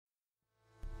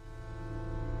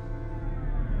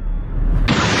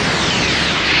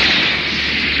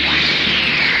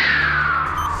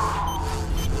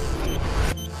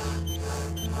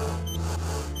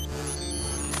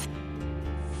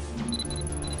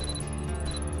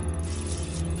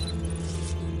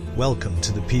Welcome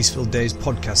to the Peaceville Days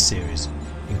podcast series,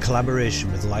 in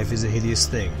collaboration with Life is a Hideous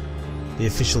Thing, the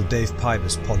official Dave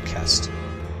Pybus podcast.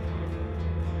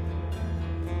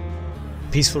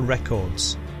 Peaceville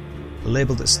Records, a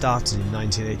label that started in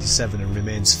 1987 and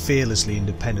remains fearlessly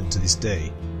independent to this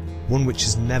day, one which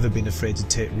has never been afraid to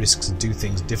take risks and do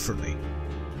things differently.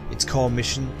 Its core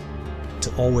mission?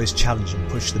 To always challenge and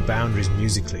push the boundaries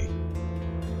musically.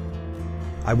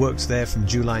 I worked there from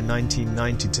July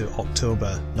 1990 to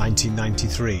October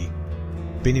 1993,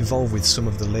 been involved with some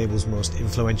of the label's most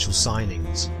influential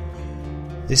signings.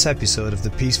 This episode of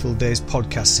the Peaceville Days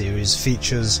podcast series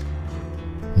features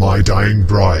My Dying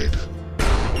Bride.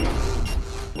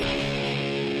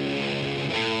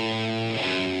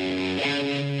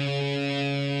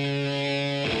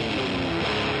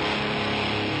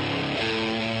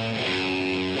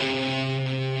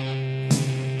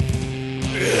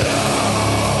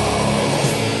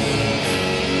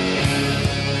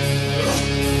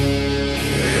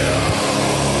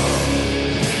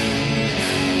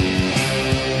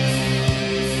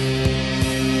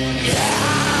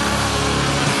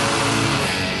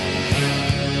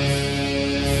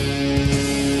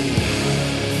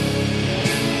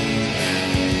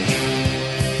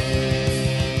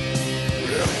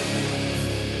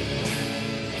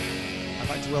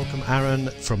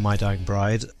 from My Dying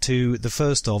Bride to the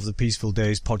first of the Peaceville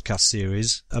Days podcast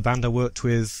series, a band I worked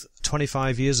with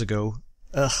 25 years ago.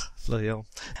 Bloody hell.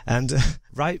 And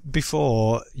right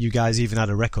before you guys even had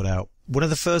a record out, one of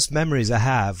the first memories I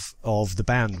have of the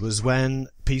band was when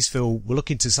Peaceville were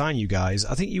looking to sign you guys.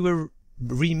 I think you were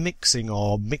remixing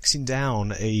or mixing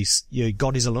down a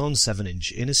God Is Alone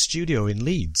 7-inch in a studio in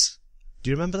Leeds.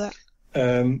 Do you remember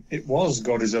that? It was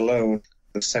God Is Alone,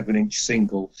 the 7-inch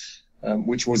single.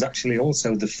 Which was actually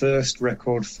also the first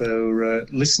record for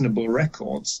Listenable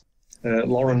Records.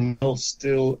 Lauren Mill's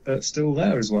still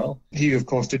there as well. He, of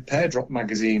course, did Pear Drop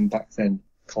magazine back then,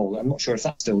 called. I'm not sure if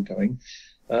that's still going.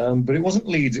 But it wasn't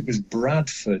Leeds, it was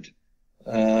Bradford,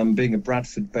 being a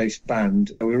Bradford-based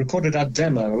band. We recorded our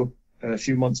demo a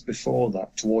few months before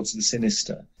that, Towards the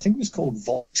Sinister. I think it was called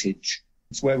Voltage.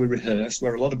 It's where we rehearsed,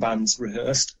 where a lot of bands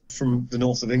rehearsed from the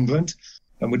north of England.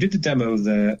 And we did the demo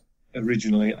there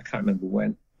originally, I can't remember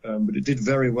when, but it did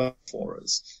very well for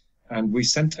us. And we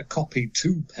sent a copy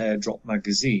to Pear Drop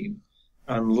magazine,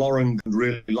 and Lauren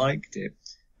really liked it.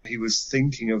 He was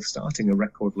thinking of starting a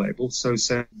record label, so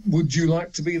said, would you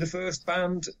like to be the first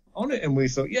band on it? And we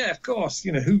thought, yeah, of course,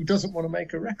 who doesn't want to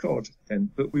make a record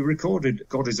then? But we recorded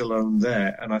God Is Alone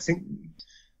there, and I think,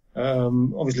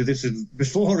 obviously this is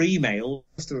before email,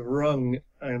 must have rung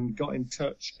and got in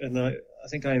touch, and I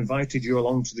think I invited you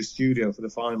along to the studio for the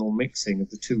final mixing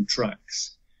of the two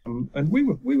tracks. And we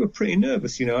were pretty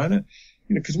nervous,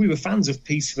 because we were fans of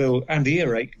Peaceville and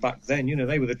Earache back then.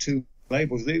 They were the two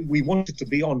labels. We wanted to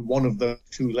be on one of the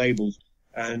two labels.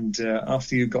 And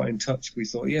after you got in touch, we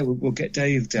thought, yeah, we'll get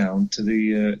Dave down to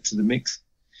the mix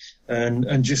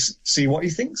and just see what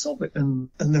he thinks of it. And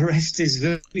the rest is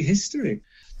history.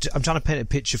 I'm trying to paint a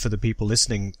picture for the people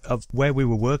listening of where we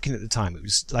were working at the time. It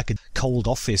was like a cold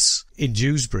office in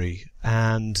Dewsbury,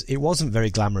 and it wasn't very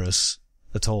glamorous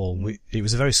at all. It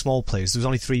was a very small place. There was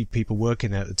only 3 people working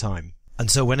there at the time.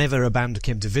 And so whenever a band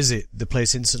came to visit, the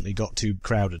place instantly got too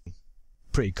crowded.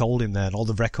 Pretty cold in there, and all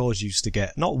the records used to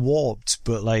get, not warped,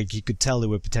 but like you could tell they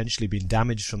were potentially being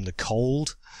damaged from the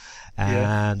cold.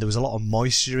 And there was a lot of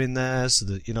moisture in there, so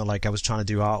that, I was trying to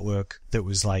do artwork that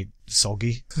was like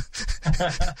soggy.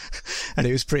 And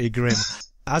it was pretty grim.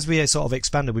 As we sort of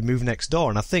expanded, we moved next door,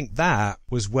 and I think that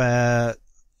was where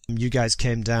you guys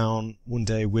came down one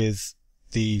day with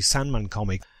the Sandman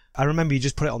comic. I remember you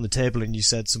just put it on the table and you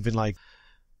said something like,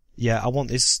 yeah, I want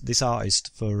this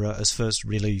artist for as first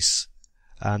release,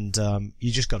 and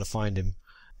you just got to find him.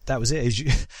 That was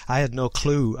it. I had no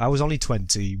clue. I was only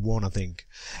 21, I think.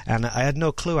 And I had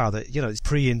no clue how that, it's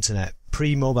pre-internet,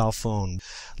 pre-mobile phone.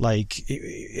 Like,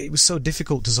 it was so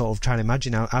difficult to sort of try and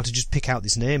imagine how to just pick out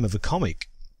this name of a comic.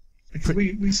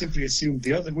 We simply assumed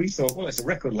we thought, well, it's a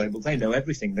record label. They know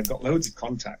everything. They've got loads of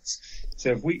contacts.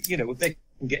 So if they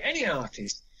can get any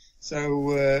artist.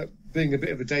 So, being a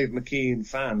bit of a Dave McKean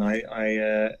fan,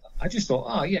 I just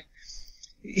thought, yeah.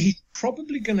 He's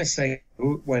probably going to say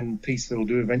when Peaceville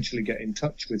do eventually get in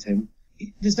touch with him,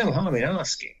 there's no harm in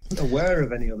asking. I'm not aware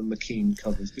of any other McKean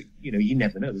covers, but, you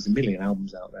never know. There's a million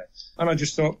albums out there. And I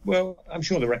just thought, well, I'm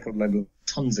sure the record label has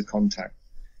tons of contact.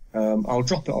 I'll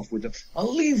drop it off with them.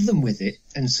 I'll leave them with it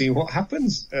and see what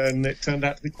happens. And it turned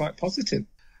out to be quite positive.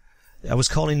 I was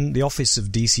calling the office of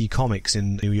DC Comics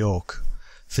in New York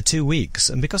for 2 weeks,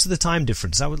 and because of the time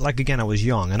difference, I was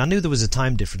young, and I knew there was a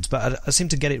time difference, but I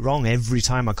seemed to get it wrong every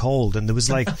time I called, and there was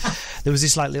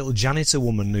this like little janitor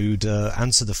woman who'd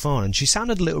answer the phone, and she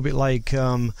sounded a little bit like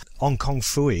Hong Kong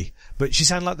Fooey, but she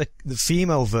sounded like the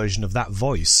female version of that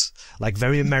voice, like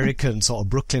very American sort of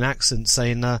Brooklyn accent,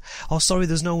 saying, "Oh, sorry,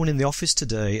 there's no one in the office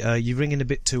today. You're ringing a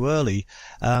bit too early.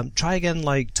 Try again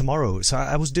like tomorrow." So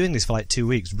I was doing this for like 2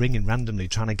 weeks, ringing randomly,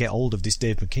 trying to get hold of this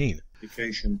Dave McKean.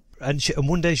 And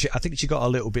one day, I think she got a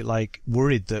little bit like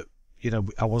worried that,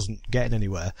 I wasn't getting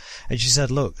anywhere. And she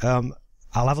said, "Look,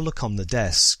 I'll have a look on the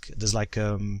desk. There's like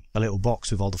a little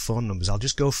box with all the phone numbers. I'll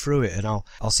just go through it and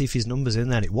I'll see if his number's in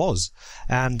there." And it was.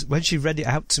 And when she read it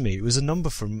out to me, it was a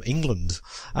number from England.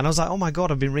 And I was like, "Oh my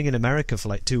God, I've been ringing America for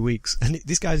like 2 weeks. And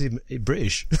this guy's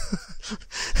British."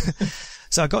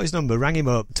 So I got his number, rang him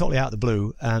up, totally out of the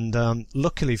blue, and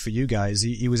luckily for you guys,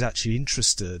 he was actually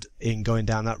interested in going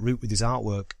down that route with his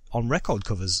artwork on record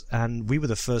covers, and we were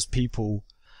the first people,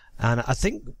 and I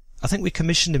think we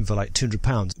commissioned him for like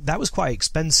 £200. That was quite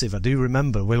expensive, I do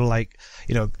remember. We were like,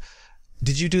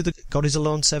 did you do the God Is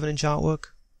Alone 7-inch artwork?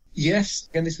 Yes,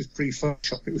 and this was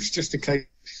pre-Photoshop. It was just a case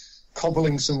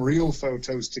cobbling some real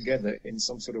photos together in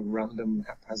some sort of random,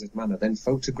 haphazard manner, then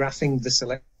photographing the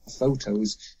select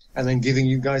photos, and then giving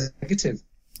you guys a negative.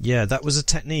 Yeah, that was a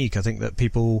technique, I think, that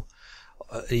people...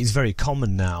 it's very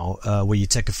common now, where you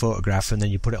take a photograph and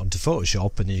then you put it onto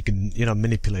Photoshop and you can,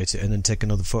 manipulate it and then take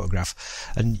another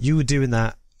photograph. And you were doing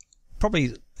that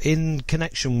probably in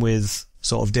connection with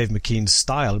sort of Dave McKean's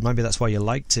style. Maybe that's why you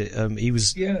liked it. He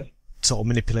was... Yeah. Sort of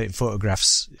manipulating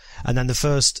photographs. And then the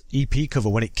first EP cover,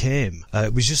 when it came,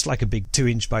 it was just like a big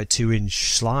 2-inch by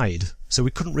 2-inch slide. So we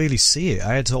couldn't really see it.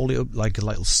 I had to hold it up like a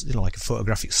little, like a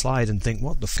photographic slide and think,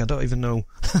 what the f***, I don't even know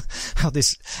how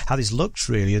this looks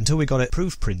really, until we got it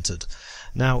proof printed.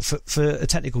 Now, for a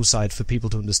technical side, for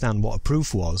people to understand what a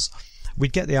proof was,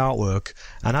 we'd get the artwork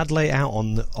and I'd lay it out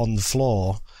on the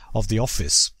floor of the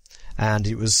office. And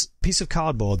it was a piece of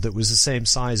cardboard that was the same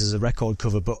size as a record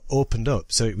cover, but opened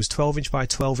up. So it was 12-inch by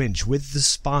 12-inch with the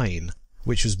spine,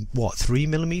 which was,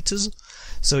 3mm?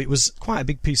 So it was quite a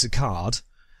big piece of card.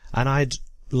 And I'd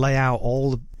lay out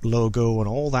all the logo and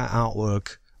all that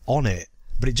artwork on it,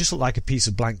 but it just looked like a piece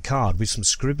of blank card with some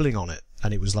scribbling on it.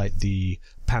 And it was like the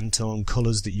Pantone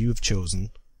colours that you have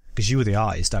chosen. Because you were the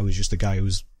artist, I was just the guy who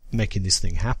was making this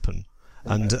thing happen.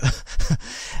 Okay.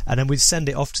 And then we'd send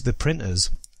it off to the printers.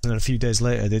 And then a few days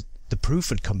later, the proof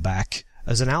had come back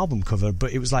as an album cover,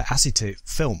 but it was like acetate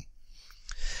film.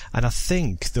 And I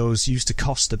think those used to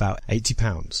cost about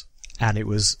 £80. And it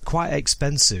was quite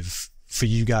expensive for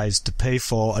you guys to pay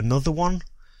for another one.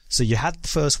 So you had the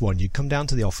first one, you'd come down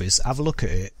to the office, have a look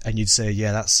at it, and you'd say,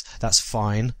 yeah, that's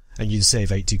fine, and you'd save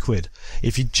 £80.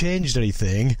 If you'd changed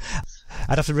anything,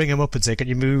 I'd have to ring them up and say, can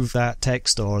you move that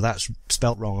text, or that's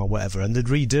spelt wrong, or whatever, and they'd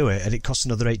redo it, and it cost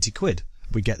another £80.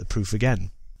 We'd get the proof again.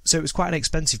 So it was quite an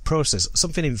expensive process.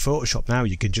 Something in Photoshop now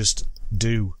you can just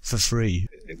do for free.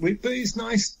 But it's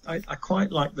nice. I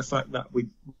quite like the fact that we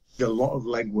did a lot of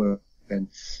legwork then.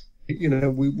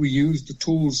 We used the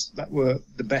tools that were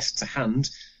the best to hand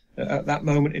at that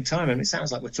moment in time. And it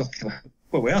sounds like we are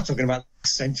talking about the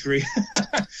century.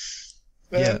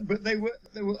 Yeah. But they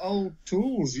were old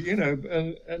tools,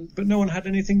 but no one had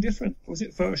anything different. Was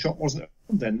it Photoshop wasn't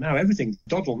then? Now everything's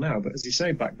doddle now, but as you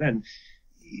say, back then,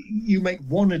 you make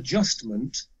one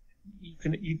adjustment,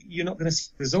 you're not going to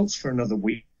see results for another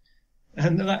week,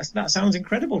 and that sounds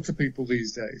incredible to people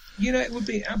these days. It would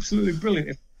be absolutely brilliant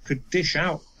if we could dish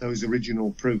out those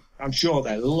original proofs. I'm sure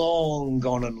they're long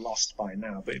gone and lost by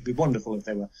now, but it'd be wonderful if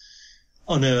they were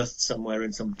unearthed somewhere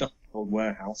in some old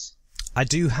warehouse. I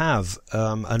do have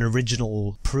an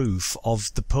original proof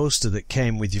of the poster that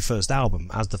came with your first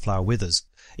album, As the Flower Withers.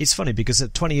 It's funny because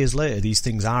 20 years later, these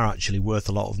things are actually worth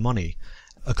a lot of money,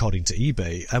 according to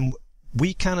eBay, and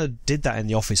we kind of did that in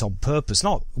the office on purpose.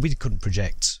 We couldn't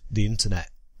project the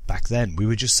internet back then. We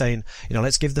were just saying,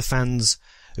 let's give the fans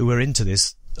who were into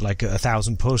this like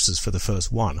 1,000 posters for the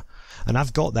first one. And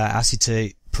I've got that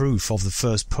acetate proof of the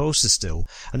first poster still.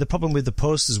 And the problem with the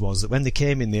posters was that when they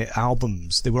came in the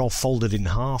albums, they were all folded in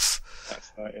half.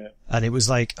 That's right, yeah. And it was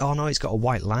like, oh no, it's got a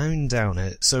white line down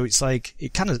it. So it's like,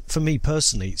 it kind of, for me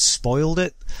personally, it spoiled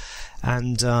it.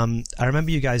 And I remember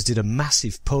you guys did a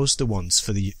massive poster once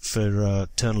for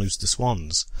Turn Loose the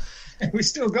Swans. We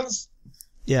still got some.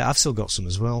 Yeah, I've still got some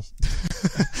as well.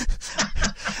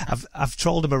 I've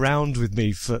trolled them around with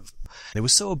me for. It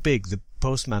was so big, the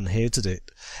postman hated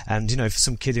it, and if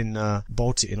some kid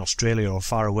bought it in Australia or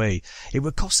far away, it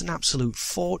would cost an absolute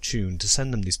fortune to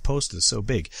send them this poster so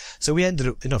big. So we ended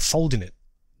up, folding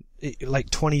it like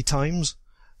 20 times.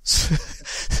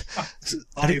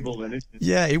 Bible, then, isn't it?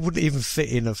 Yeah, it wouldn't even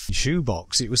fit in a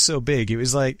shoebox. It was so big. It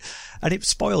was like, and it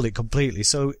spoiled it completely.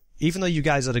 So even though you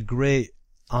guys had a great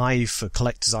eye for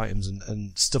collector's items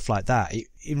and stuff like that,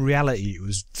 in reality, it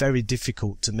was very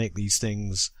difficult to make these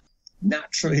things.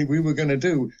 Naturally, we were going to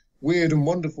do weird and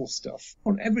wonderful stuff.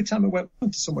 And every time I went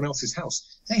to someone else's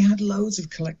house, they had loads of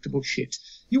collectible shit.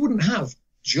 You wouldn't have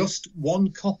just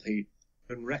one copy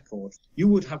and record. You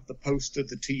would have the poster,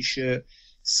 the T-shirt,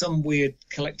 some weird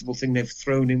collectible thing they've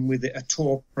thrown in with it, a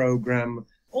tour program,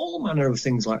 all manner of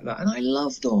things like that. And I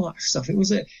loved all that stuff. It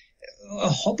was a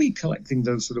hobby collecting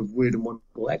those sort of weird and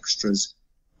wonderful extras.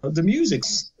 The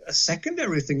music's a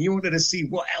secondary thing. You wanted to see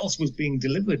what else was being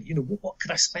delivered. You know, what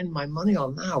could I spend my money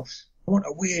on now? I want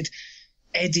a weird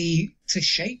Eddie to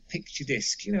shape picture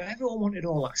disc. You know, everyone wanted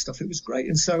all that stuff. It was great.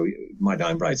 And so My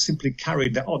Dying Bride simply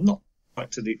carried that on, not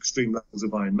quite to the extreme levels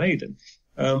of Iron Maiden,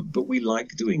 but we like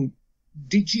doing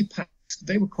digipacks.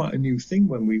 They were quite a new thing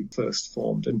when we first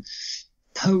formed, and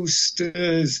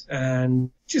posters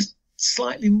and just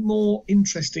slightly more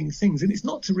interesting things. And it's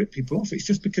not to rip people off. It's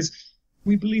just because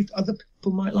we believed other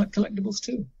people might like collectibles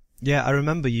too. Yeah, I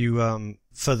remember you,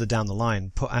 further down the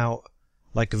line, put out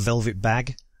like a velvet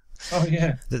bag. Oh,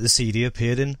 yeah. That the CD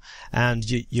appeared in. And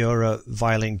your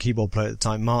violin keyboard player at the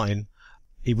time, Martin,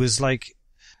 he was like,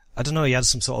 I don't know, he had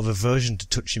some sort of aversion to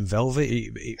touching velvet.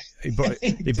 He brought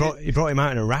him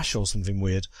out in a rash or something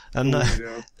weird. And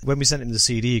when we sent him the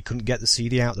CD, he couldn't get the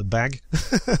CD out of the bag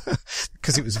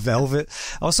because it was velvet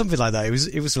or something like that.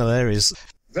 It was hilarious.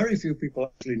 Very few people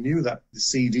actually knew that the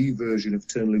CD version of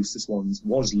Turn Loose the Swans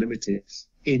was limited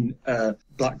in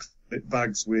black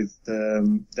bags with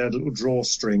their little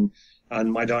drawstring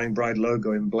and My Dying Bride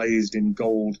logo emblazed in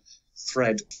gold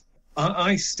thread.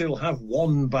 I still have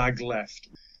one bag left,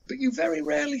 but you very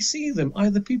rarely see them.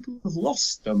 Either people have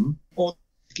lost them or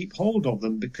keep hold of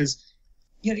them because,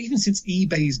 you know, even since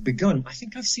eBay's begun, I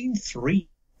think I've seen 3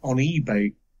 on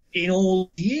eBay in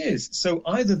all years. So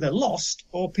either they're lost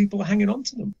or people are hanging on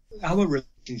to them. Our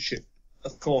relationship,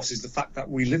 of course, is the fact that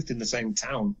we lived in the same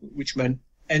town, which meant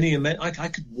I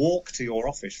could walk to your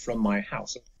office from my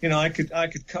house. You know, I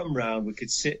could come round, we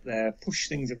could sit there, push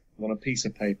things on a piece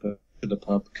of paper to the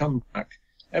pub, come back,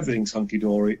 everything's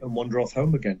hunky-dory, and wander off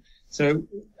home again. So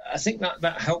I think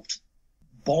that helped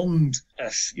bond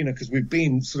us, you know, because we've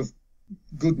been sort of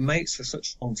good mates for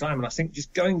such a long time. And I think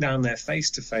just going down there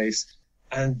face to face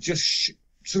and just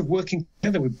sort of working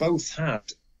together, we both had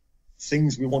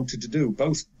things we wanted to do,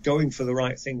 both going for the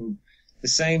right thing, the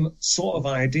same sort of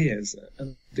ideas.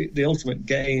 And the ultimate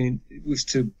gain was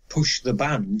to push the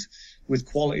band with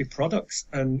quality products.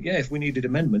 And yeah, if we needed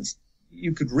amendments,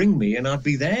 you could ring me and I'd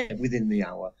be there within the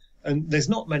hour. And there's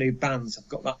not many bands have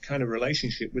got that kind of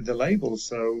relationship with the label.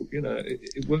 So, you know,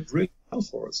 it worked really well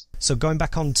for us. So going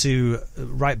back on to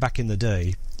right back in the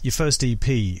day, your first EP,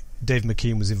 Dave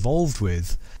McKean was involved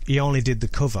with, he only did the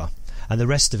cover. And the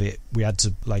rest of it, we had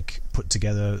to like put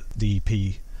together the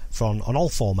EP on all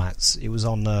formats. It was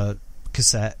on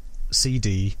cassette,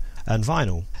 CD, and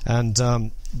vinyl. And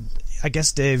I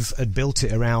guess Dave had built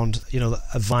it around, you know,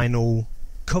 a vinyl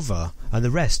cover, and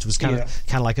the rest was kind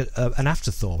of like an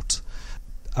afterthought.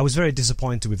 I was very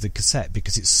disappointed with the cassette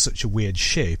because it's such a weird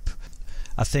shape.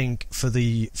 I think for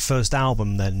the first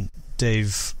album, then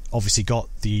Dave obviously got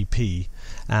the EP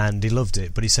and he loved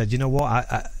it, but he said, you know what,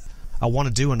 I want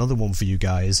to do another one for you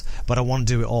guys, but I want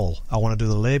to do it all. I want to do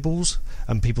the labels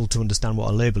and people to understand what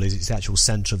a label is. It's the actual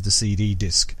centre of the CD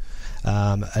disc.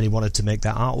 And he wanted to make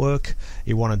that artwork.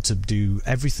 He wanted to do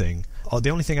everything. The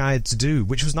only thing I had to do,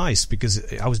 which was nice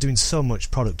because I was doing so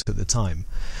much product at the time,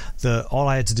 that all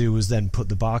I had to do was then put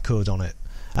the barcode on it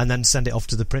and then send it off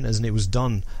to the printers, and it was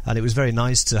done. And it was very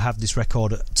nice to have this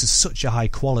record to such a high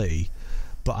quality,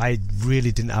 but I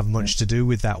really didn't have much to do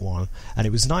with that one. And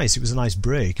it was nice. It was a nice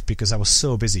break because I was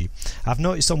so busy. I've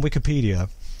noticed on Wikipedia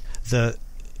that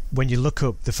when you look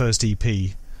up the first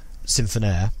EP,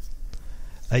 Symphonaire,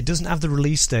 it doesn't have the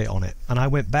release date on it, and I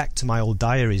went back to my old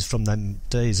diaries from them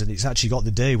days, and it's actually got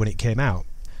the day when it came out.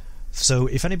 So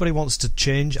if anybody wants to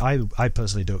change, I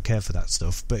personally don't care for that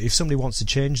stuff, but if somebody wants to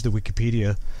change the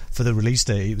Wikipedia for the release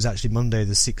date, it was actually Monday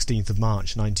the 16th of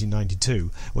March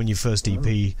 1992 when your first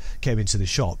EP came into the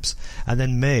shops, and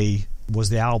then May was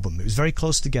the album. It was very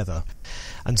close together.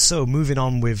 And so moving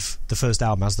on with the first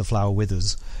album, As the Flower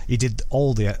Withers, he did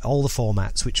all the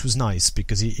formats, which was nice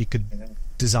because he could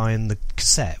design the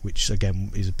cassette, which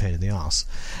again is a pain in the arse.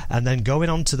 And then going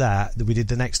on to that, we did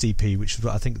the next EP, which was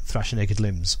I think Thrash Naked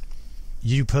Limbs.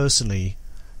 You personally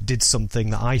did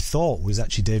something that I thought was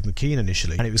actually Dave McKean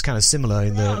initially, and it was kind of similar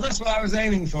in the... that's what I was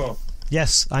aiming for.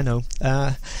 Yes, I know.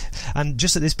 And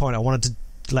just at this point I wanted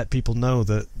to let people know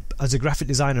that as a graphic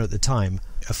designer at the time,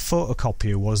 a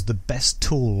photocopier was the best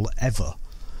tool ever,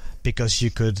 because you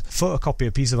could photocopy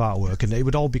a piece of artwork and it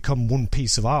would all become one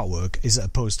piece of artwork, as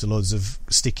opposed to loads of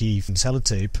sticky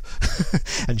sellotape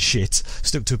and shit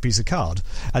stuck to a piece of card.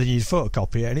 And then you'd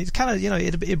photocopy it, and it kind of,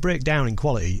 it'd break down in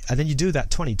quality. And then you do that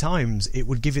 20 times, it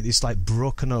would give it this like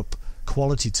broken up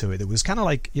quality to it that was kind of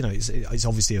like, it's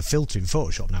obviously a filter in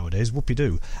Photoshop nowadays,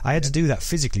 whoop-de-doo. I had to do that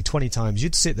physically 20 times.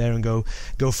 You'd sit there and go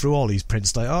through all these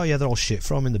prints like, oh yeah, they're all shit,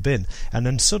 throw them in the bin. And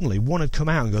then suddenly one would come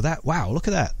out and go, wow, look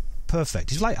at that.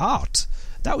 Perfect. It's like art.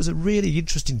 That was a really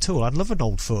interesting tool. I'd love an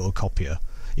old photocopier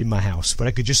in my house where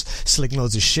I could just sling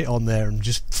loads of shit on there and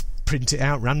just print it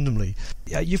out randomly.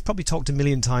 You've probably talked a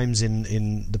million times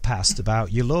in the past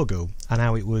about your logo and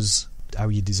how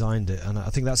you designed it, and I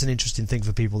think that's an interesting thing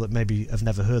for people that maybe have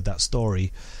never heard that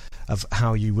story of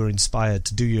how you were inspired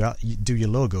to do your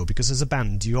logo, because as a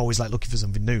band you always like looking for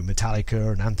something new.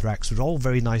 Metallica and Anthrax were all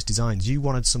very nice designs. You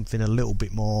wanted something a little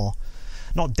bit more,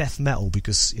 not death metal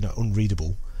because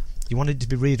unreadable. You wanted it to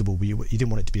be readable, but you didn't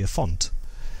want it to be a font.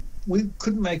 We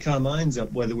couldn't make our minds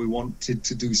up whether we wanted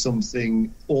to do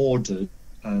something ordered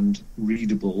and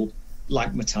readable,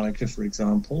 like Metallica, for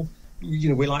example. We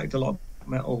liked a lot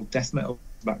of death metal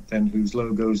back then, whose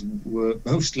logos were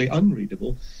mostly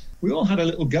unreadable. We all had a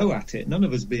little go at it, none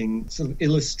of us being sort of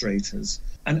illustrators.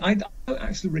 And I don't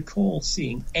actually recall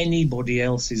seeing anybody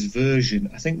else's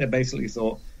version. I think they basically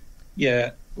thought,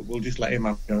 yeah, but we'll just let him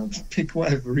have and pick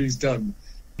whatever he's done.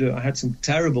 I had some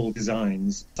terrible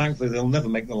designs. Thankfully, they'll never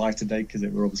make the light of day because they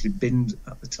were obviously binned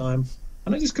at the time.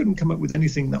 And I just couldn't come up with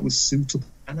anything that was suitable.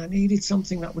 And I needed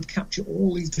something that would capture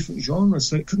all these different genres,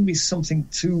 so it couldn't be something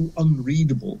too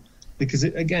unreadable, because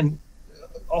it, again,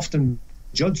 often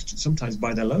judged sometimes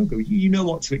by their logo. You know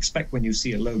what to expect when you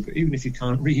see a logo. Even if you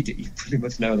can't read it, you pretty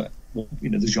much know that,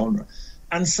 the genre.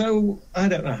 And so, I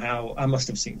don't know how, I must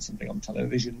have seen something on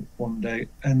television one day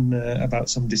and about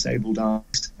some disabled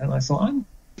artist, and I thought, I'm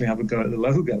going to have a go at the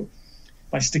logo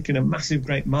by sticking a massive,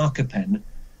 great marker pen,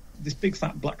 this big,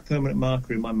 fat, black permanent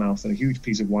marker in my mouth and a huge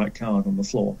piece of white card on the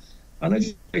floor. And I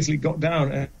just basically got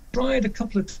down and tried a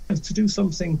couple of times to do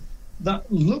something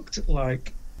that looked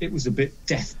like it was a bit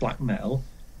death black metal,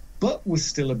 but was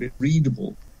still a bit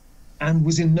readable and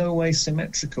was in no way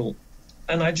symmetrical.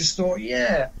 And I just thought,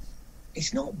 yeah,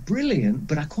 it's not brilliant,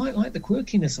 but I quite like the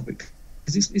quirkiness of it,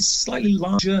 because it's slightly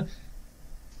larger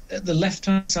at the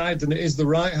left-hand side than it is the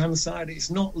right-hand side. It's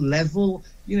not level.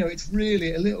 It's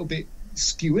really a little bit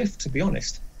skew-if, to be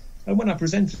honest. And when I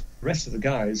presented the rest of the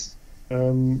guys, I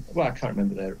can't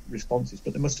remember their responses,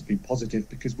 but they must have been positive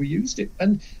because we used it.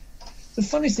 And the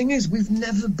funny thing is, we've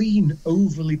never been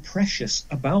overly precious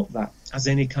about that as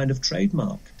any kind of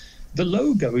trademark. The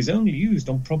logo is only used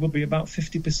on probably about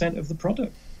 50% of the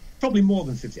product. Probably more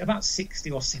than 50, about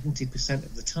 60 or 70%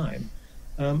 of the time.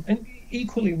 And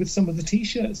equally with some of the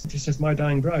T-shirts, it just says My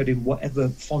Dying Bride in whatever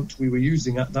font we were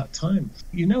using at that time.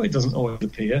 It doesn't always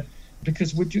appear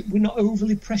because we're not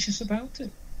overly precious about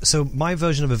it. So my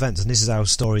version of events, and this is how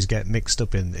stories get mixed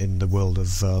up in the world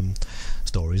of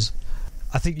stories,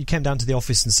 I think you came down to the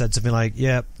office and said something like,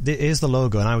 yeah, here's the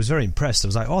logo, and I was very impressed. I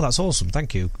was like, oh, that's awesome,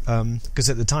 thank you. Because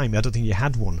at the time, I don't think you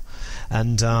had one.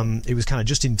 And it was kind of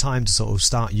just in time to sort of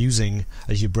start using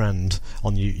as your brand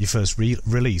on your first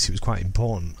release. It was quite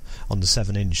important on the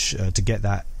 7-inch to get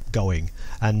that going.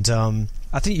 And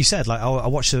I think you said, like, I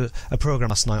watched a program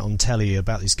last night on telly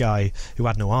about this guy who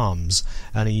had no arms,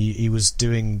 and he was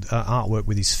doing artwork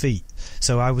with his feet.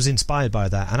 So I was inspired by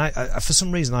that, and I for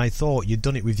some reason I thought you'd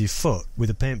done it with your foot with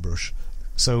a paintbrush.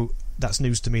 So that's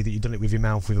news to me that you've done it with your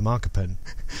mouth with a marker pen.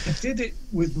 I did it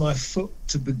with my foot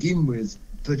to begin with,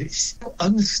 but it's how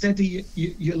unsteady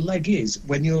your leg is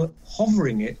when you're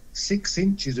hovering it 6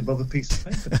 inches above a piece of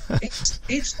paper.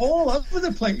 It's all over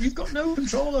the place. You've got no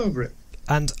control over it.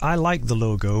 And I like the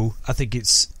logo. I think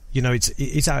it's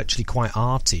it's actually quite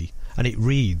arty, and it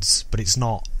reads, but it's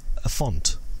not a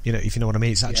font. If you know what I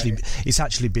mean. It's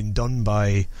actually been done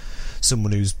by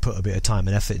someone who's put a bit of time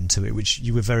and effort into it, which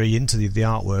you were very into the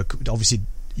artwork. Obviously,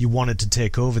 you wanted to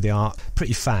take over the art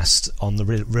pretty fast on the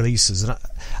releases, and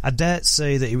I dare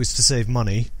say that it was to save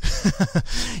money.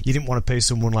 You didn't want to pay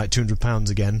someone like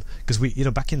 £200 again, because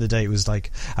back in the day it was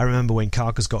like, I remember when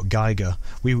Carcass got Geiger,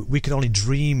 we could only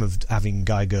dream of having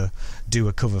Geiger do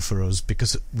a cover for us,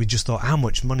 because we just thought, how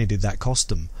much money did that cost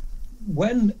them?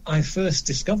 When I first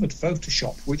discovered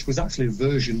Photoshop, which was actually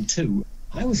version 2,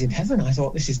 I was in heaven. I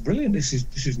thought, this is brilliant. This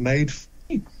is made for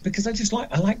me, because I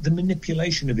like the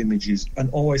manipulation of images,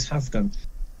 and always have done.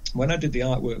 When I did the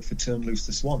artwork for Turn Loose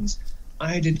the Swans,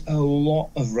 I did a lot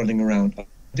of running around. I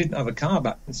didn't have a car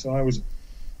back then, so I was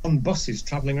on buses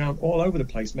travelling around all over the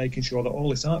place, making sure that all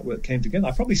this artwork came together.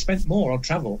 I probably spent more on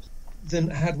travel than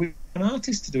had we an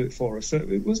artist to do it for us. So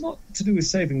it was not to do with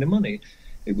saving the money.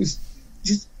 It was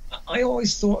just, I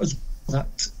always thought as well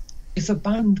that if a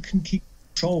band can keep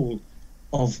control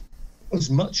of as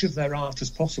much of their art as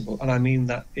possible, and I mean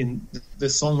that in the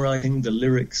songwriting, the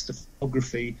lyrics, the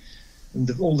photography, and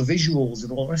all the visuals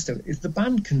and all the rest of it, if the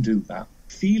band can do that,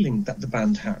 feeling that the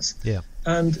band has. Yeah.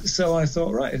 And so I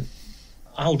thought, right,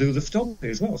 I'll do the photography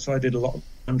as well. So I did a lot of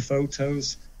band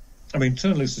photos. I mean,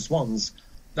 Turn Loose the Swans,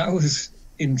 that was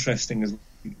interesting as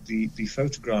the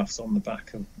photographs on the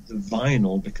back of the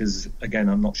vinyl, because, again,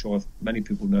 I'm not sure if many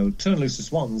people know, Turn Loose the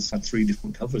Swans had 3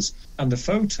 different covers. And the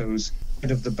photos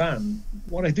of the band,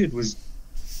 what I did was,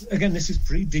 again, this is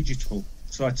pre-digital.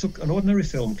 So I took an ordinary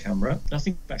film camera,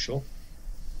 nothing special,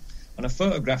 and I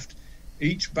photographed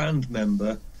each band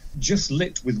member just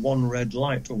lit with one red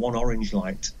light or one orange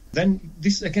light. Then,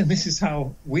 this is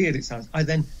how weird it sounds. I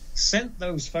then sent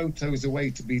those photos away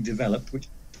to be developed, which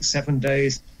took 7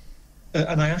 days,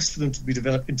 and I asked for them to be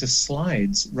developed into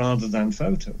slides rather than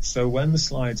photos. So when the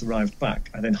slides arrived back,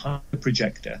 I then hired a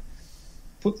projector,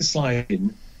 put the slide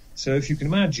in. So if you can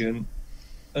imagine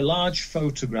a large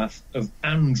photograph of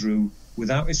Andrew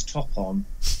without his top on,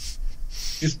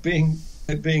 just being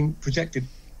projected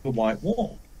on a white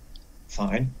wall.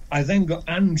 Fine. I then got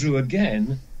Andrew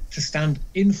again to stand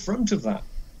in front of that.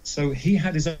 So he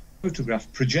had his own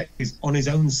photograph projected on his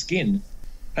own skin.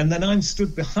 And then I'm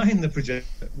stood behind the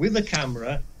projector with a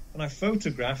camera, and I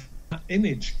photographed that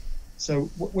image. So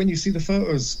when you see the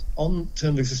photos on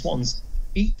Turn Loose the Swans,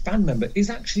 each band member is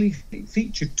actually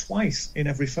featured twice in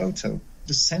every photo.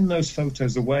 Just send those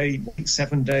photos away, wait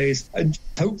 7 days, and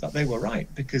hope that they were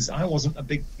right, because I wasn't a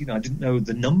big, I didn't know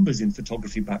the numbers in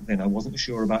photography back then. I wasn't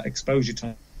sure about exposure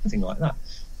time, anything like that.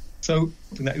 So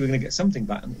hoping that we were going to get something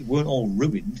back, and they weren't all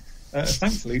ruined.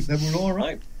 Thankfully, they were all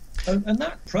right. And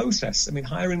that process, I mean,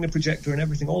 hiring the projector and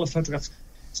everything, all the photographs,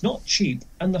 it's not cheap.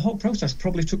 And the whole process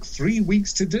probably took 3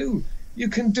 weeks to do. You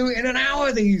can do it in an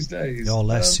hour these days. Or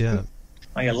less, yeah.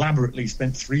 I elaborately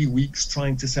spent 3 weeks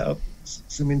trying to set up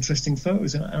some interesting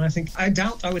photos. And I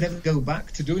doubt I would ever go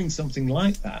back to doing something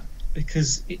like that,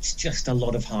 because it's just a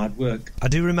lot of hard work. I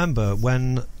do remember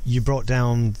when you brought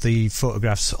down the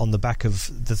photographs on the back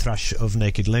of the Thrash of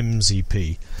Naked Limbs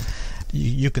EP.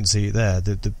 You can see it there.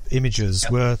 The images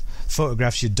were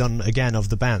photographs you'd done again of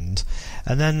the band,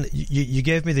 and then you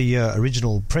gave me the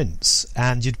original prints,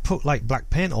 and you'd put like black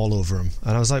paint all over them,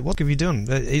 and I was like, "What have you done?"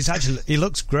 It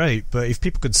looks great, but if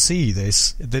people could see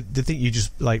this, they think you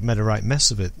just like made a right mess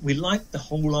of it. We liked the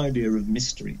whole idea of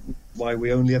mystery. Why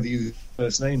we only ever use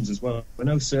first names as well. There were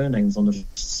no surnames on the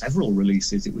several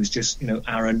releases. It was just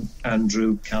Aaron,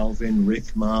 Andrew, Calvin,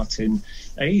 Rick, Martin,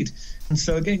 Aid. And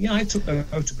so again, I took those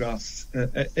photographs.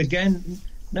 Again,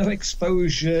 no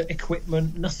exposure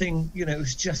equipment, nothing. It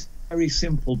was just very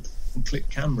simple click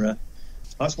camera.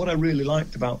 That's what I really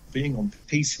liked about being on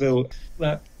Peaceville.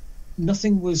 That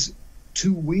nothing was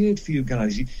too weird for you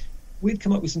guys. We'd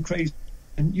come up with some crazy,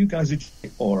 and you guys would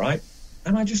all right.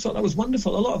 And I just thought that was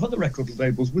wonderful. A lot of other record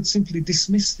labels would simply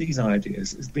dismiss these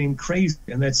ideas as being crazy,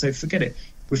 and they'd say, "Forget it.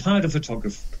 We've hired a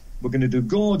photographer. We're going to do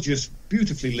gorgeous,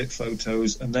 beautifully lit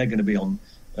photos, and they're going to be on,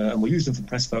 and we'll use them for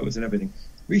press photos and everything."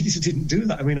 We just didn't do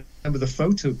that. I mean, I remember the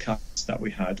photo cuts that we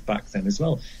had back then as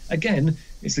well. Again,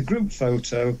 it's a group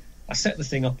photo. I set the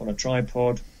thing up on a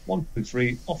tripod. 1, 2,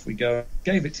 3, off we go.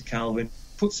 Gave it to Calvin.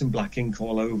 Put some black ink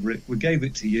all over it. We gave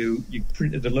it to you. You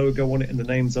printed the logo on it and the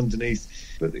names underneath.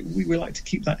 But we like to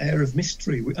keep that air of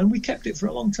mystery, and we kept it for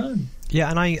a long time. Yeah,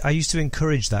 and I used to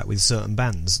encourage that with certain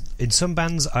bands. In some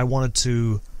bands, I wanted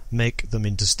to make them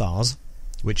into stars,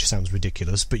 which sounds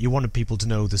ridiculous, but you wanted people to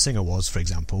know who the singer was, for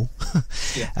example.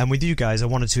 Yeah. And with you guys, I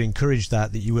wanted to encourage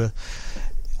that you were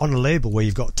on a label where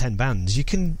you've got 10 bands. You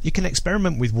can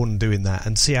experiment with one doing that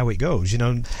and see how it goes.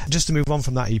 Just to move on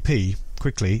from that EP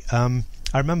quickly.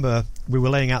 I remember we were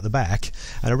laying out the back,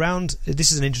 and around,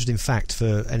 this is an interesting fact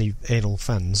for any anal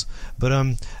fans, but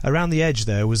around the edge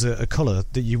there was a colour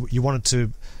that you wanted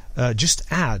to just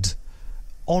add,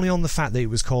 only on the fact that it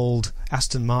was called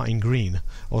Aston Martin Green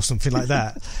or something like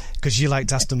that, because you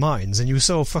liked Aston Martins and you were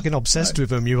so fucking obsessed with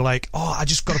them. You were like, "Oh, I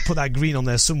just got to put that green on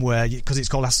there somewhere because it's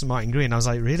called Aston Martin Green." I was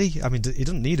like, "Really? I mean, it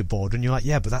doesn't need a border." And you're like,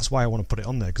 "Yeah, but that's why I want to put it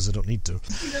on there, because I don't need to."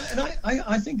 And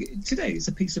I think today it's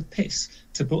a piece of piss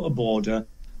to put a border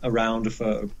around a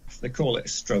photograph. They call it a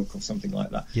stroke or something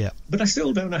like that. Yeah. But I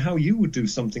still don't know how you would do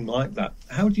something like that.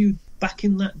 How do you, back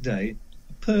in that day,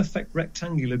 perfect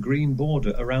rectangular green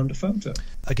border around a photo?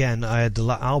 Again, I had the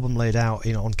album laid out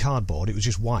on cardboard. It was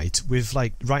just white with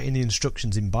like writing the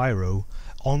instructions in biro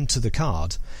onto the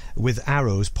card with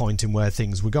arrows pointing where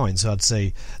things were going. So I'd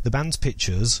say the band's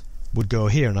pictures would go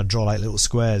here, and I'd draw like little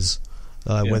squares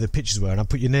where the pictures were, and I'd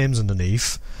put your names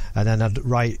underneath, and then I'd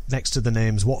write next to the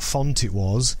names what font it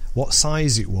was, what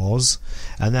size it was,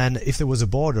 and then if there was a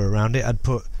border around it, I'd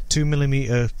put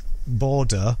 2mm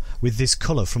border with this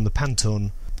colour from the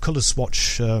Pantone colour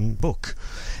swatch book.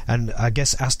 And I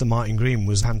guess Aston Martin Green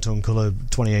was Pantone colour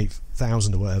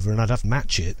 28,000 or whatever, and I'd have to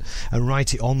match it and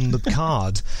write it on the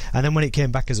card, and then when it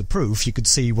came back as a proof you could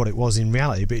see what it was in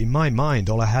reality. But in my mind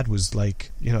all I had was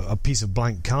like, you know, a piece of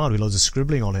blank card with loads of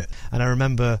scribbling on it. And I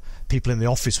remember people in the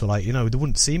office were like, you know, they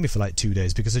wouldn't see me for like 2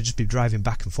 days because I'd just be driving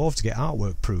back and forth to get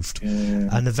artwork proofed.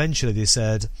 And eventually they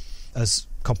said, as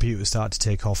computers started to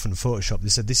take off and Photoshop, they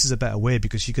said this is a better way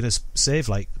because you could save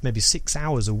like maybe 6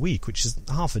 hours a week, which is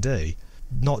half a day,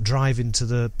 not driving to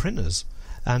the printers.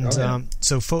 And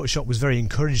so Photoshop was very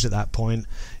encouraged at that point.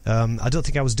 I don't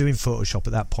think I was doing Photoshop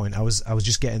at that point. I was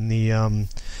just getting the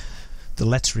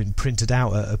lettering printed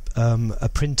out at a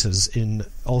printer's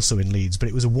also in Leeds, but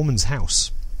it was a woman's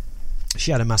house.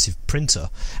 She had a massive printer,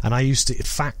 and I used to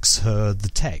fax her the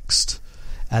text,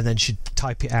 and then she'd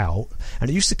type it out, and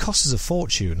it used to cost us a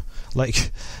fortune.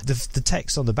 Like the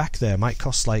text on the back there might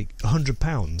cost like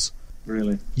 £100.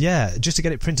 Really? Yeah, just to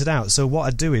get it printed out. So what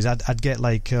I'd do is I'd get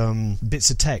like bits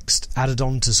of text added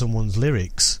onto someone's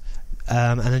lyrics,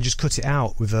 and then just cut it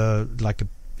out with a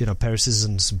pair of scissors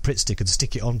and some Pritt stick and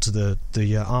stick it onto the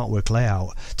artwork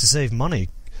layout to save money.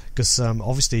 Because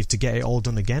obviously to get it all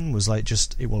done again was like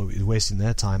it was wasting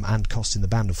their time and costing the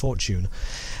band a fortune.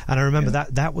 And I remember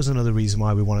that was another reason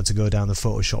why we wanted to go down the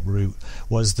Photoshop route,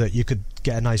 was that you could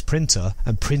get a nice printer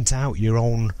and print out your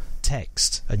own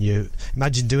text. And you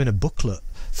imagine doing a booklet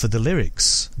for the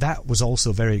lyrics. That was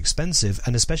also very expensive,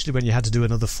 and especially when you had to do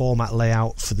another format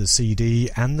layout for the CD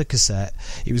and the cassette,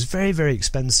 it was very, very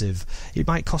expensive. It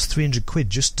might cost £300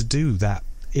 just to do that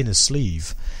inner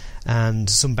sleeve. And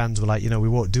some bands were like, you know, we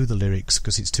won't do the lyrics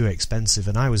because it's too expensive.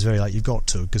 And I was very like, you've got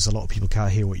to, because a lot of people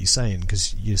can't hear what you're saying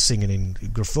because you're singing in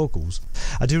gruff vocals.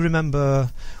 I do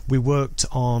remember we worked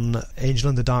on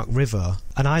Angel in the Dark River,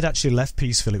 and I'd actually left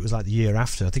Peaceville. It was like the year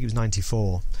after, I think it was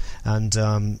 94.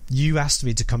 And you asked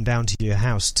me to come down to your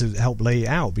house to help lay it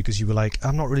out because you were like,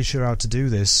 I'm not really sure how to do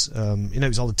this. You know, it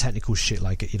was all the technical shit,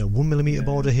 like, you know, 1mm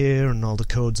border here and all the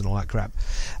codes and all that crap.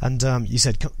 And you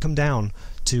said, come down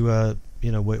to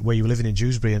you know, where you were living in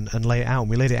Dewsbury and lay it out. And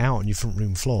we laid it out on your front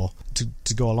room floor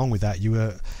to go along with that. You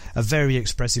were a very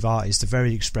expressive artist, a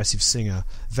very expressive singer,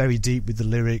 very deep with the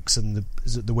lyrics and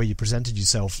the way you presented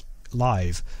yourself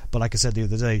live. But like I said the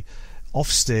other day, off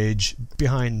stage,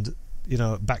 behind, you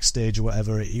know, backstage or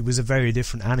whatever, it was a very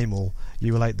different animal.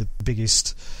 You were like the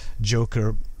biggest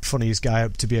joker, funniest guy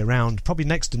to be around, probably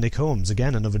next to Nick Holmes,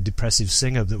 again another depressive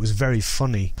singer that was very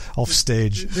funny off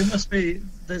stage.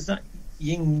 There's that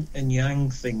yin and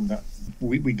yang thing that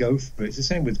we go through. It's the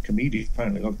same with comedians.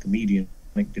 Apparently a lot of comedians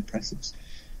make depressives,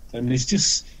 and it's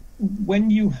just when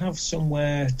you have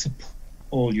somewhere to put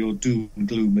all your doom,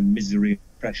 gloom and misery and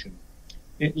depression,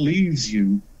 it leaves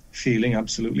you feeling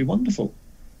absolutely wonderful.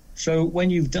 So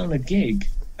when you've done a gig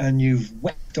and you've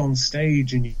wept on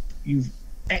stage and you've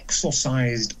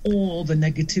exorcised all the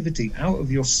negativity out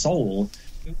of your soul,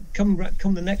 come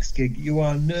the next gig, you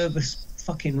are nervous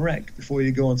fucking wreck before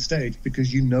you go on stage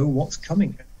because you know what's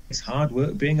coming. It's hard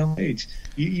work being on stage.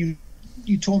 You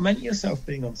torment yourself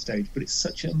being on stage, but it's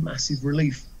such a massive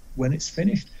relief when it's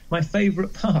finished. My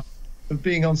favourite part of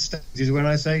being on stage is when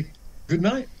I say good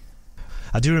night.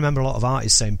 I do remember a lot of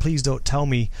artists saying, please don't tell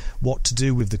me what to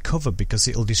do with the cover because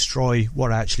it'll destroy what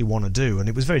I actually want to do. And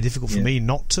it was very difficult for me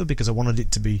not to, because I wanted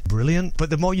it to be brilliant. But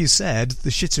the more you said, the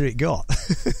shitter it got.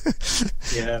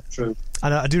 Yeah, true.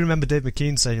 And I do remember Dave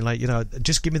McKean saying, like, you know,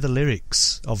 just give me the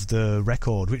lyrics of the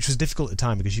record, which was difficult at the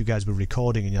time because you guys were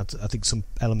recording and I think some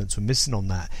elements were missing on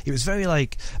that. It was very,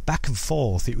 like, back and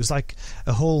forth. It was like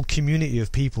a whole community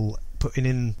of people putting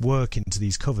in work into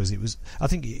these covers. I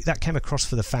think that came across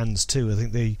for the fans too. I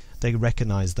think they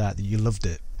recognised that you loved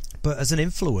it. But as an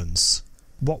influence,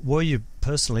 what were your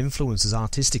personal influences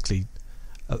artistically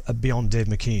beyond Dave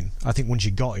McKean? I think once you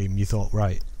got him, you thought,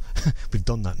 right, we've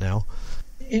done that now.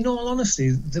 In all honesty,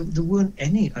 there weren't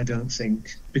any, I don't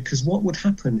think, because what would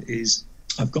happen is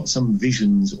I've got some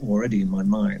visions already in my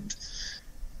mind,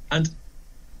 and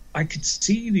I could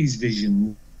see these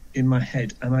visions in my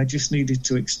head, and I just needed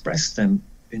to express them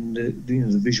in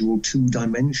the visual 2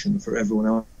 dimension for everyone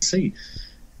else to see.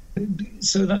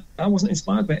 So that I wasn't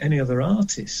inspired by any other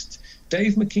artist.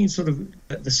 Dave McKean sort of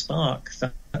let the spark,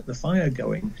 that the fire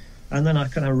going, and then I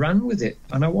kind of ran with it.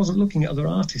 And I wasn't looking at other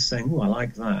artists saying, "Oh, I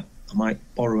like that. I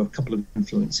might borrow a couple of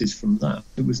influences from that.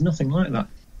 It was nothing like that.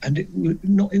 And it was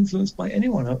not influenced by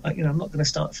anyone. I'm not going to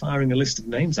start firing a list of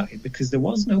names at you because there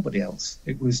was nobody else.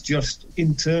 It was just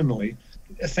internally,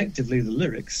 effectively the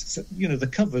lyrics. So, the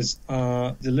covers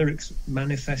are the lyrics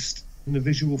manifest in a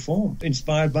visual form,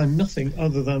 inspired by nothing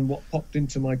other than what popped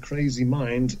into my crazy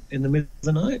mind in the middle of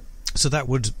the night. So that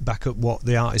would back up what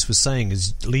the artist was saying,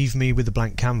 is leave me with the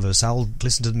blank canvas. I'll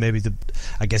listen to maybe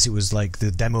I guess it was like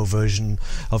the demo version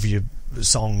of your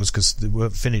songs because they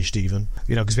weren't finished even,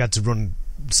 because we had to run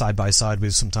side by side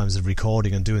with sometimes the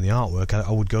recording and doing the artwork.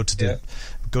 I would go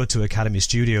to Academy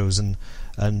Studios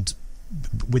and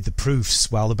with the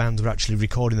proofs while the bands were actually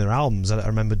recording their albums. I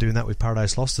remember doing that with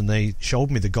Paradise Lost, and they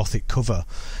showed me the Gothic cover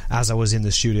as I was in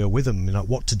the studio with them,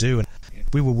 what to do. And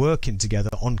we were working together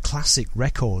on classic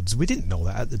records. We didn't know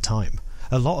that at the time.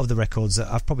 A lot of the records that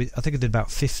I think I did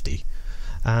about 50,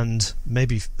 and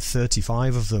maybe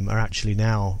 35 of them are actually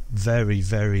now very,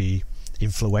 very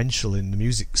influential in the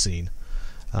music scene.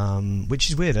 Which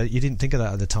is weird. You didn't think of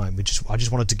that at the time. I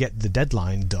just wanted to get the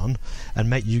deadline done and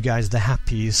make you guys the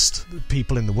happiest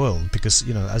people in the world, because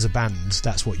as a band,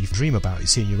 that's what you dream about, is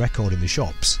seeing your record in the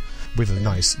shops with a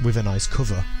nice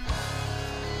cover.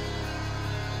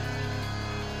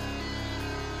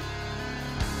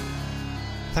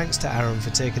 Thanks to Aaron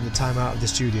for taking the time out of the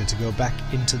studio to go back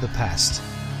into the past.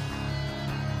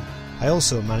 I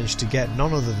also managed to get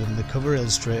none other than the cover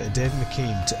illustrator Dave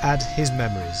McKean to add his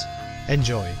memories.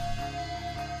 Enjoy.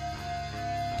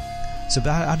 So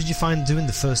how did you find doing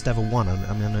the first ever one?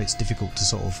 I know it's difficult to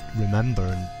sort of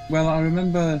remember. Well, I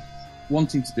remember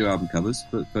wanting to do album covers,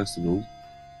 but first of all,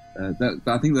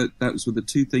 I think that was the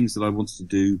two things that I wanted to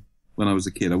do when I was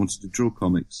a kid. I wanted to draw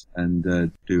comics and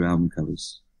do album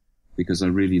covers because I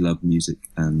really loved music,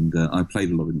 and I played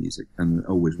a lot of music and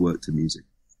always worked to music.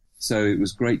 So it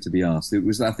was great to be asked.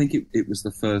 I think it was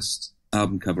the first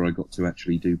album cover I got to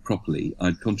actually do properly.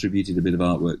 I'd contributed a bit of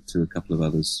artwork to a couple of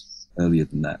others earlier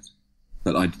than that,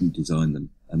 but I didn't design them,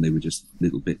 and they were just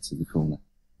little bits in the corner.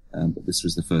 But this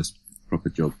was the first proper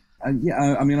job. And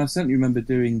I certainly remember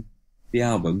doing the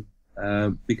album,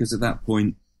 because at that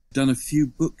point, done a few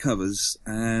book covers,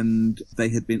 and they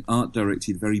had been art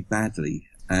directed very badly,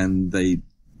 and the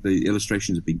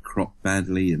illustrations had been cropped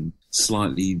badly and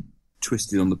slightly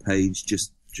twisted on the page,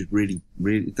 just really,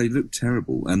 really, they looked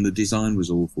terrible, and the design was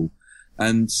awful.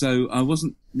 And so I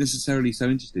wasn't necessarily so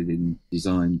interested in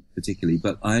design particularly,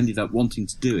 but I ended up wanting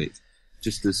to do it,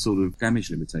 just as sort of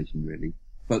damage limitation, really.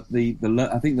 But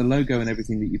I think the logo and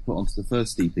everything that you put onto the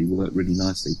first EP worked really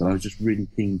nicely, but I was just really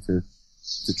keen to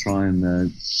try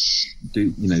and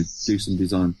do some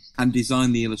design and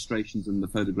design the illustrations and the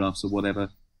photographs or whatever,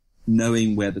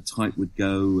 knowing where the type would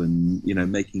go and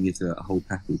making it a whole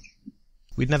package.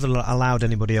 We'd never allowed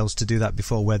anybody else to do that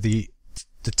before, where the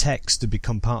text had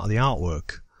become part of the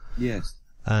artwork. Yes.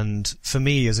 And for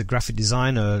me, as a graphic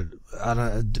designer,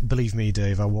 and believe me,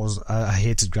 Dave, I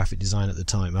hated graphic design at the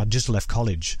time. I'd just left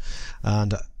college,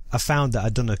 and I found that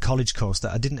I'd done a college course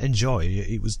that I didn't enjoy.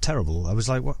 It was terrible. I was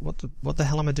like, what the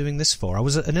hell am I doing this for? I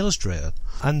was an illustrator.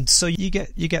 And so you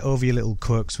get over your little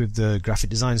quirks with the graphic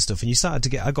design stuff, and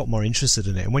I got more interested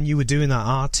in it. And when you were doing that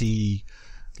arty,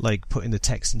 like putting the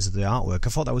text into the artwork, I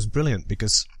thought that was brilliant,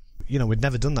 because we'd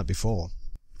never done that before.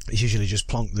 It's usually just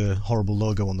plonk the horrible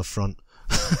logo on the front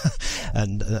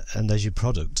and there's your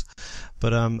product.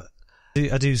 But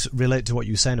I do relate to what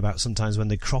you were saying about sometimes when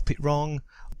they crop it wrong,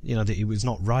 that it was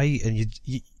not right, and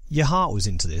your heart was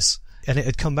into this, and it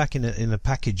had come back in a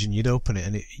package, and you'd open it,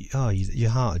 and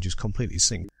your heart would just completely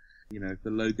sink. If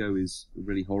the logo is a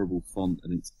really horrible font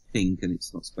and it's pink and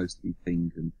it's not supposed to be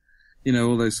pink, and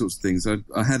all those sorts of things.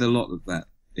 I had a lot of that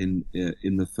in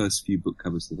the first few book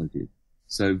covers that I did.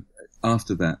 So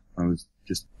after that, I was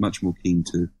just much more keen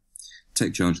to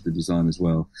take charge of the design as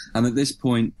well. And at this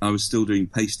point, I was still doing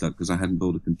paste up because I hadn't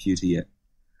bought a computer yet.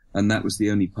 And that was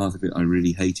the only part of it I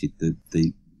really hated,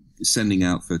 the sending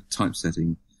out for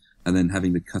typesetting and then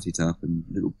having to cut it up and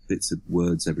little bits of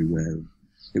words everywhere.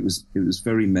 It was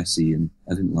very messy, and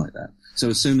I didn't like that. So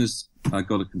as soon as I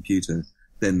got a computer,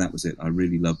 then that was it. I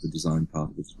really loved the design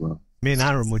part of it as well. Me and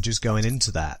Aaron were just going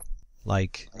into that,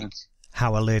 like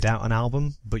how I laid out an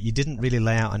album, but you didn't really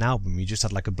lay out an album. You just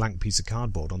had like a blank piece of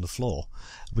cardboard on the floor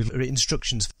with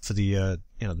instructions for the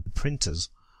printers.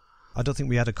 I don't think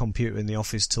we had a computer in the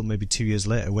office till maybe 2 years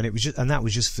later, when it was and that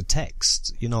was just for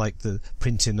text, like the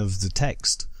printing of the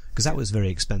text, because that was very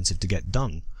expensive to get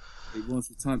done. It was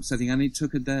the typesetting, and it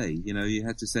took a day. You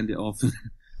had to send it off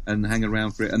and hang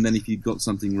around for it. And then if you'd got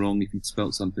something wrong, if you'd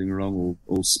spelt something wrong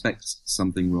or specced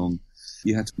something wrong,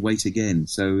 you had to wait again.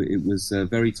 So it was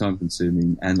very time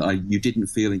consuming, and you didn't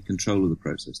feel in control of the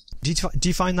process. Do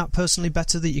you find that personally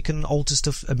better, that you can alter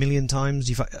stuff a million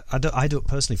times? I don't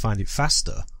personally find it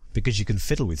faster because you can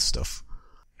fiddle with stuff.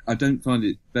 I don't find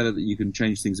it better that you can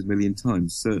change things a million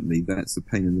times. Certainly, that's a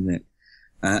pain in the neck.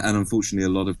 And unfortunately, a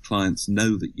lot of clients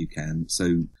know that you can.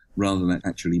 So rather than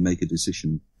actually make a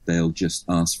decision, they'll just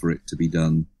ask for it to be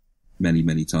done many,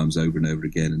 many times over and over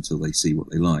again until they see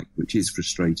what they like, which is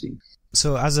frustrating.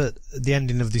 So as at the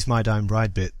ending of this My Dying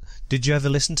Bride bit, did you ever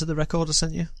listen to the record I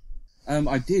sent you?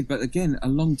 I did, but again, a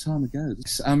long time ago.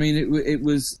 I mean, it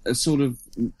was a sort of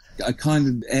a kind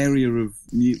of area of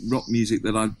rock music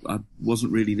that I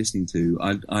wasn't really listening to.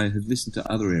 I had listened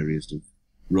to other areas of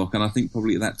rock, and I think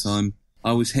probably at that time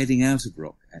I was heading out of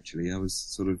rock, actually. I was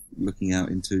sort of looking out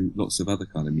into lots of other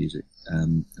kind of music,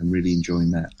 and really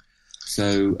enjoying that.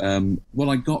 So what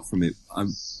I got from it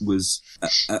was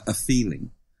a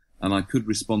feeling, and I could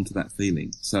respond to that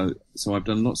feeling. So I've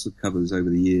done lots of covers over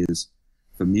the years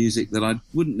for music that I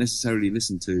wouldn't necessarily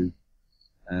listen to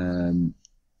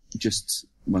just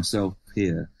myself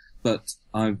here, but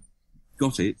I've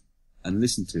got it and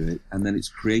listened to it, and then it's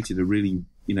created a really,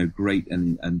 great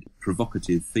and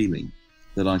provocative feeling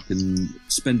that I can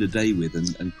spend a day with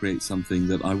and create something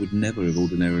that I would never have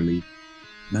ordinarily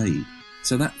made.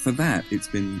 So for that, it's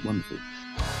been wonderful.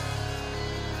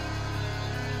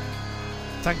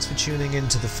 Thanks for tuning in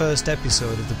to the first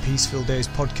episode of the Peaceville Days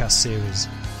podcast series,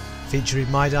 featuring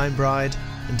My Dying Bride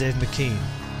and Dave McKean.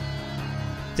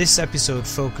 This episode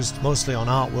focused mostly on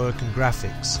artwork and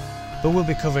graphics, but we'll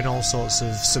be covering all sorts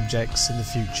of subjects in the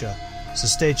future, so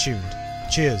stay tuned.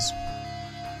 Cheers!